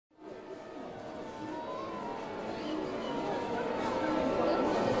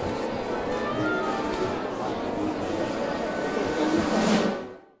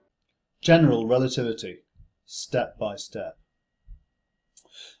General relativity, step by step.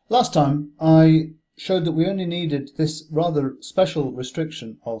 Last time I showed that we only needed this rather special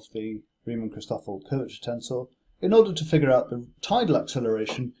restriction of the Riemann-Christoffel curvature tensor in order to figure out the tidal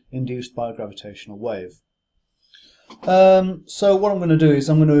acceleration induced by a gravitational wave. So what I'm going to do is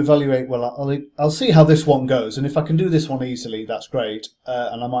I'm going to evaluate, well, I'll see how this one goes, and if I can do this one easily, that's great,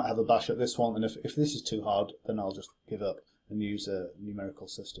 and I might have a bash at this one, and if this is too hard, then I'll just give up and use a numerical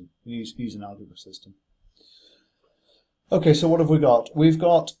system, use an algebra system. Okay, so what have we got? We've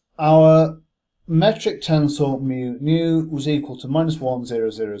got our metric tensor mu nu was equal to -1 0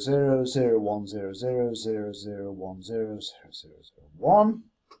 0 0 0 1 0 0 0 0 1 0 0 0 0 1.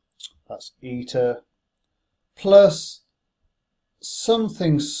 That's eta plus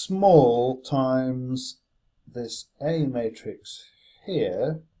something small times this A matrix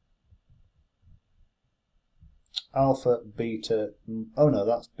here, alpha, beta, oh no,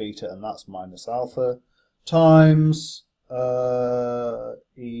 that's beta and that's minus alpha, times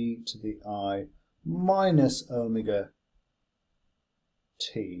e to the I minus omega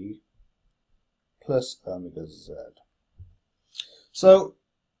t plus omega z. So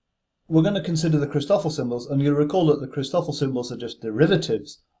we're going to consider the Christoffel symbols, and you'll recall that the Christoffel symbols are just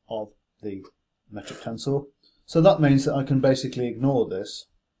derivatives of the metric tensor. So that means that I can basically ignore this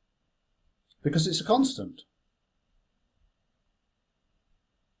because it's a constant.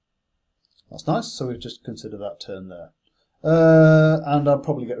 That's nice, so we've just considered that term there. And I'll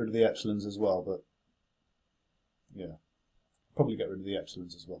probably get rid of the epsilons as well, but yeah, probably get rid of the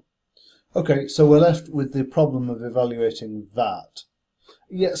epsilons as well. Okay, so we're left with the problem of evaluating that.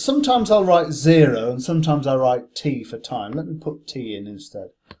 Yeah, sometimes I'll write 0 and sometimes I'll write t for time. Let me put t in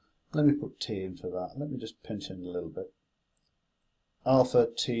instead. Let me put t in for that. Let me just pinch in a little bit. Alpha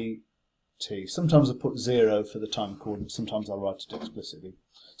t t. Sometimes I put 0 for the time coordinate, sometimes I'll write it explicitly.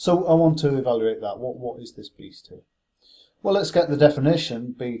 So I want to evaluate that. What is this beast here? Well, let's get the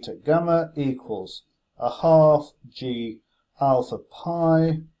definition. Beta gamma equals a half g alpha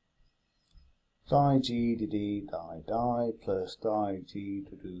pi di g d d di di plus di g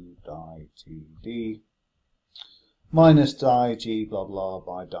d do di g d minus di g blah blah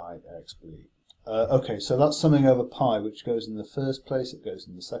by di x b. Okay, so that's summing over pi, which goes in the first place, it goes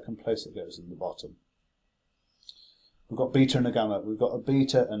in the second place, it goes in the bottom. We've got beta and a gamma. We've got a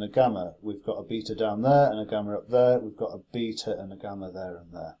beta and a gamma. We've got a beta down there and a gamma up there. We've got a beta and a gamma there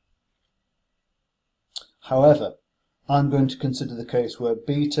and there. However, I'm going to consider the case where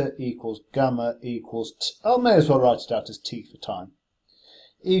beta equals gamma equals, I may as well write it out as t for time,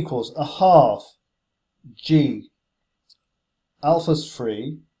 equals a half g, alpha's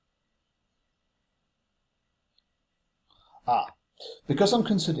free, because I'm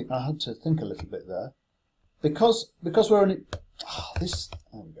considering, I had to think a little bit there, because we're only, there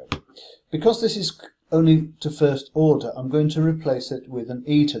we go. Because this is only to first order, I'm going to replace it with an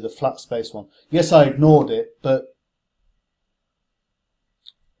eta, the flat space one. Yes, I ignored it, but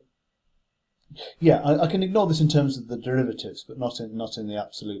yeah, I can ignore this in terms of the derivatives, but not in the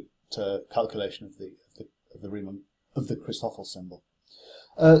absolute calculation of the Riemann of the Christoffel symbol.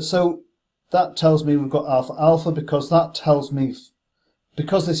 So that tells me we've got alpha alpha, because that tells me,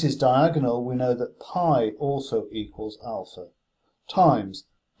 because this is diagonal, we know that pi also equals alpha, times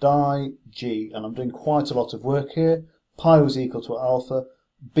di g, and I'm doing quite a lot of work here, pi was equal to alpha,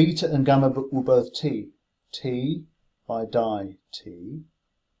 beta and gamma were both t, t by di t,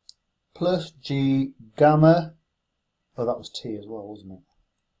 plus g gamma, oh that was t as well, wasn't it?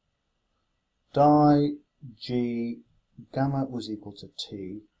 Di g gamma was equal to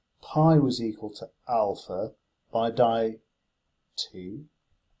t, pi was equal to alpha by di t,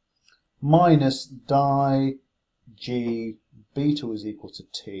 minus di g beta was equal to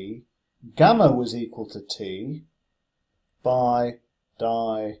t, gamma was equal to t by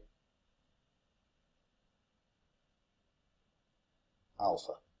di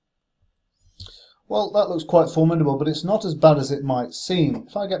alpha. Well, that looks quite formidable, but it's not as bad as it might seem.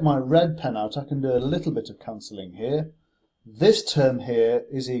 If I get my red pen out, I can do a little bit of cancelling here. This term here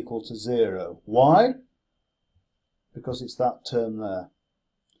is equal to 0. Why? Because it's that term there,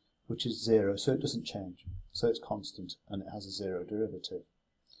 which is 0, so it doesn't change. So it's constant, and it has a 0 derivative.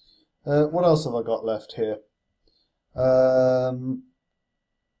 What else have I got left here? Yeah,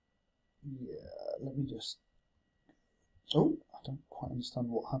 let me just... Oh, I don't quite understand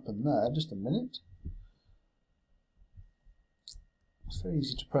what happened there. Just a minute. It's very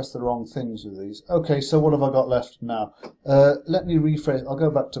easy to press the wrong things with these. Okay, so what have I got left now? Let me rephrase. I'll go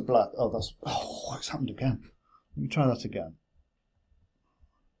back to black. Oh, it's happened again. Let me try that again.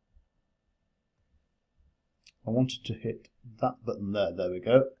 I wanted to hit that button there. There we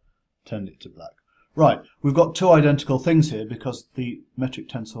go. turned it to black. Right, we've got two identical things here because the metric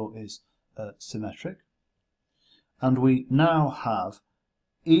tensor is symmetric. And we now have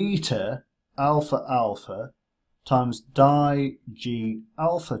eta alpha alpha times di g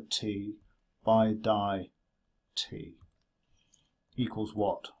alpha t by di t equals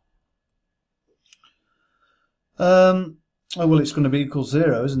what? Oh, well, it's going to be equal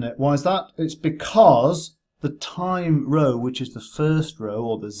 0, isn't it? Why is that? It's because the time row, which is the first row,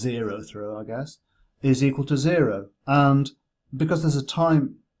 or the 0th row, I guess, is equal to 0. And because there's a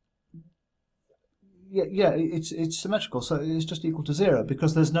time... Yeah, it's symmetrical, so it's just equal to 0,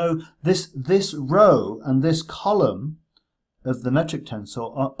 because there's no... This row and this column of the metric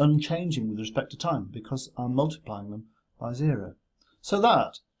tensor are unchanging with respect to time, because I'm multiplying them by 0. So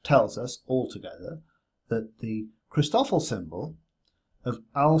that tells us altogether that the Christoffel symbol of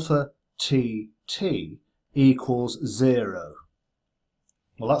alpha t t equals 0.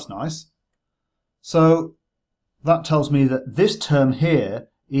 Well, that's nice. So that tells me that this term here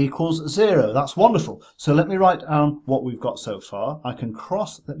equals 0. That's wonderful. So let me write down what we've got so far. I can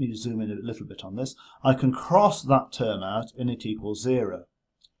cross, let me zoom in a little bit on this. I can cross that term out and it equals 0.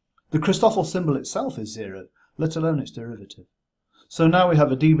 The Christoffel symbol itself is 0, let alone its derivative. So now we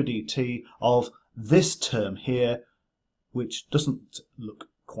have a d by dt of this term here, which doesn't look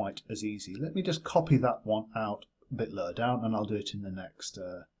quite as easy. Let me just copy that one out a bit lower down, and I'll do it in the next.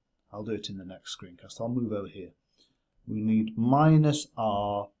 I'll do it in the next screencast. I'll move over here. We need minus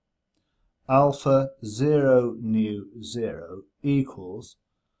r alpha 0 nu 0 equals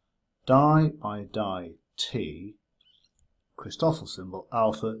di by di t Christoffel symbol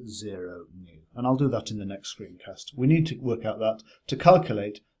alpha 0 nu, and I'll do that in the next screencast. We need to work out that to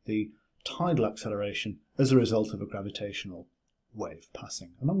calculate the tidal acceleration as a result of a gravitational wave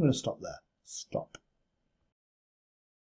passing. And I'm going to stop there. Stop.